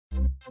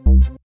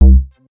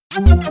Hello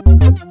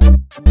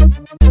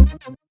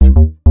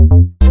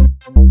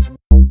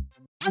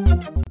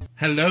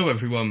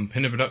everyone,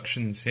 Pinder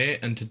Productions here,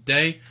 and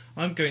today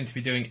I'm going to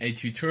be doing a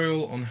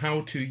tutorial on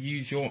how to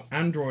use your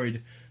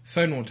Android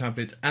phone or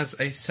tablet as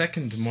a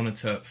second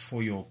monitor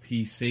for your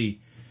PC.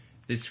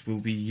 This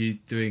will be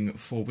doing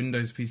for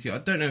Windows PC. I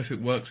don't know if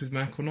it works with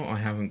Mac or not. I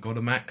haven't got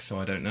a Mac, so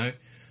I don't know.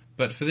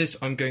 But for this,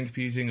 I'm going to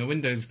be using a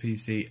Windows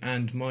PC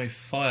and my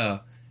Fire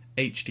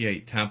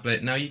HD8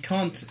 tablet. Now, you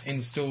can't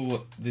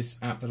install this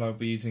app that I'll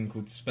be using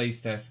called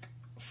Spacedesk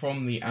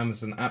from the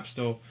Amazon App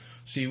Store,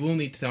 so you will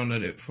need to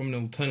download it from an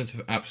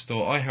alternative app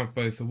store. I have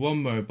both the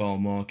One Mobile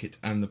Market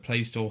and the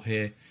Play Store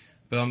here,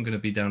 but I'm going to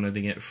be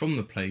downloading it from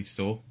the Play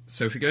Store.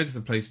 So if we go to the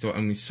Play Store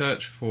and we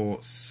search for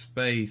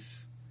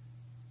Spacedesk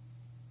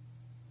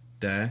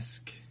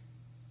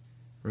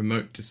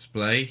Remote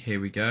Display, here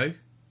we go.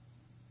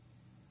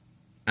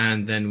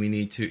 And then we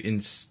need to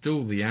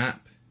install the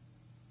app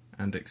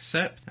and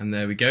accept, and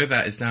there we go,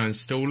 that is now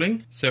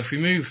installing. So if we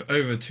move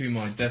over to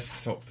my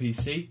desktop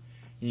PC,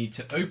 you need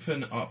to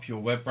open up your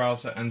web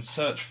browser and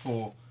search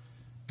for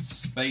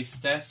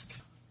Spacedesk,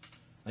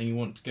 and you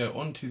want to go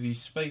onto the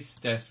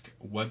Spacedesk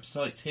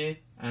website here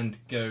and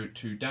go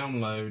to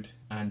download,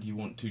 and you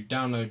want to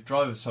download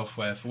driver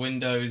software for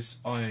Windows.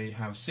 I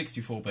have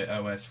 64-bit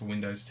OS for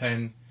Windows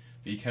 10,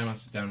 but you can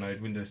also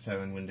download Windows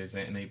 7, Windows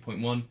 8 and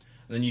 8.1. And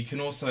then you can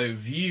also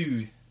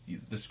view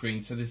the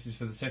screen, so this is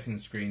for the second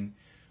screen,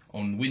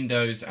 on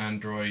Windows,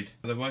 Android.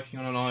 They're working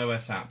on an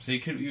iOS app, so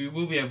you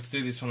will be able to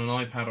do this on an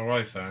iPad or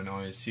iPhone,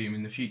 I assume,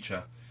 in the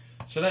future.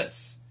 So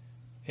let's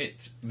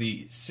hit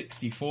the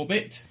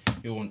 64-bit.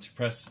 You'll want to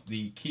press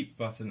the keep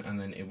button and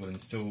then it will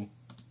install,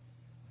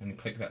 and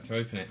click that to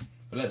open it.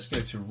 But let's go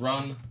to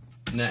run,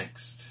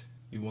 next.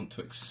 You want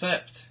to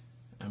accept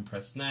and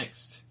press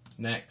next,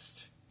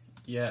 next,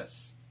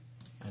 yes,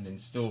 and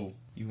install.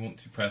 You want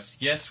to press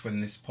yes when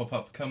this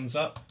pop-up comes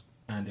up,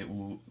 and it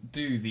will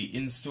do the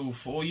install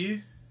for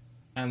you.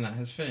 And that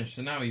has finished.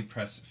 So now we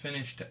press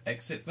finish to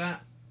exit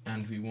that,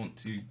 and we want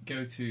to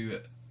go to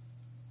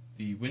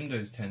the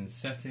Windows 10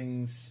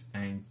 settings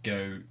and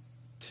go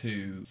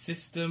to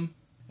system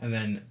and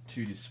then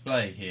to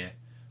display here.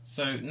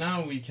 So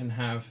now we can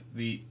have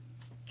the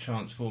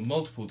chance for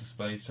multiple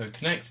displays, so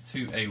connect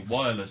to a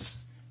wireless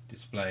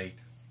display.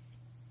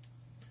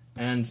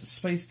 And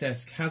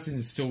Spacedesk has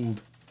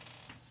installed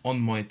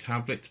on my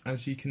tablet,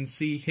 as you can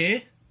see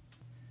here.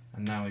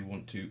 And now we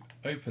want to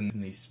open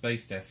the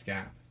Spacedesk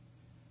app,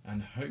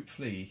 and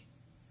hopefully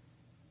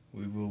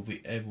we will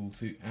be able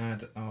to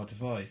add our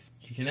device.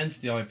 You can enter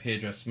the IP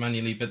address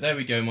manually, but there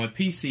we go, my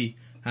PC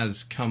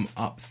has come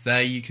up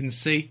there, you can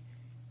see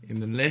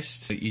in the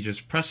list. So you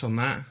just press on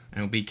that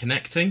and it'll be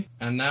connecting,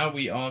 and now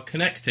we are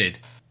connected.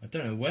 I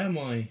don't know where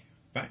my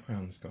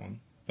background's gone,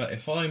 but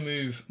if I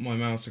move my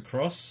mouse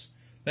across,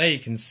 there you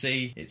can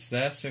see it's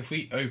there. So if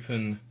we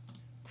open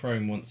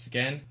Chrome once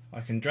again,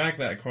 I can drag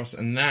that across,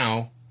 and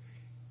now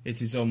it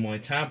is on my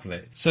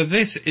tablet. So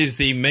this is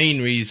the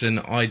main reason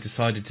I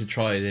decided to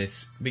try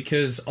this,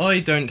 because I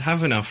don't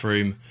have enough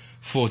room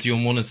for dual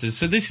monitors.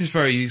 So this is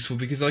very useful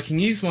because I can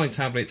use my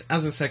tablet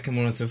as a second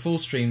monitor for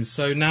streams.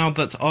 So now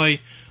that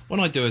when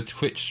I do a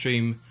Twitch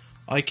stream,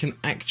 I can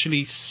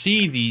actually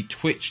see the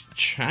Twitch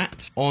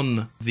chat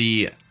on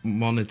the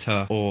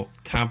monitor or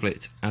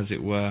tablet, as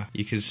it were.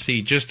 You can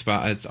see just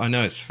about it. I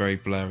know it's very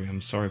blurry,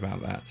 I'm sorry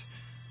about that,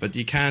 but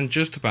you can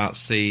just about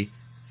see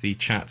the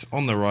chat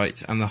on the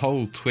right and the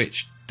whole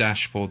Twitch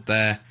dashboard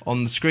there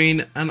on the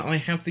screen, and I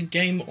have the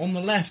game on the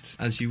left,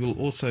 as you will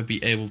also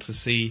be able to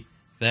see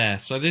there.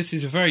 So this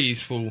is a very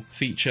useful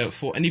feature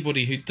for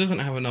anybody who doesn't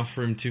have enough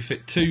room to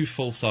fit two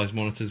full-size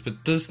monitors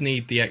but does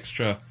need the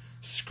extra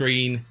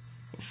screen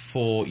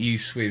for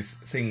use with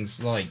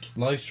things like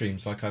live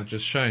streams like I've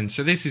just shown.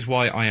 So this is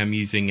why I am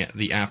using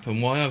the app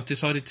and why I've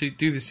decided to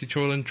do this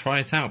tutorial and try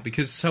it out,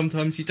 because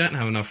sometimes you don't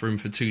have enough room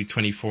for two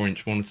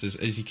 24-inch monitors.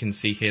 As you can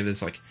see here,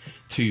 there's like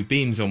two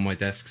beams on my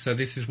desk. So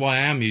this is why I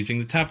am using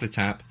the tablet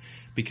app,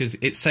 because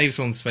it saves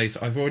on space.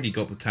 I've already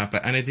got the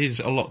tablet and it is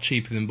a lot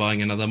cheaper than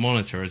buying another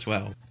monitor as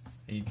well.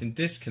 And you can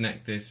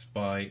disconnect this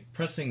by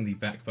pressing the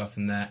back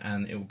button there,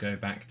 and it will go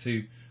back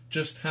to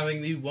just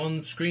having the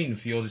one screen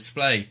for your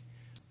display.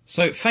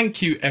 So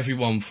thank you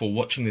everyone for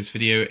watching this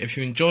video. If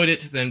you enjoyed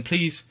it, then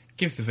please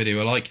give the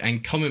video a like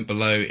and comment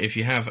below if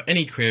you have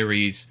any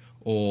queries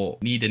or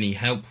need any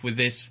help with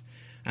this,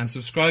 and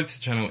subscribe to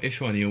the channel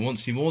if you are new and want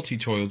to see more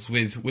tutorials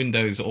with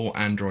Windows or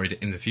Android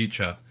in the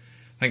future.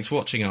 Thanks for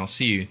watching, and I'll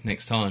see you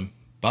next time.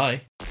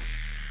 Bye.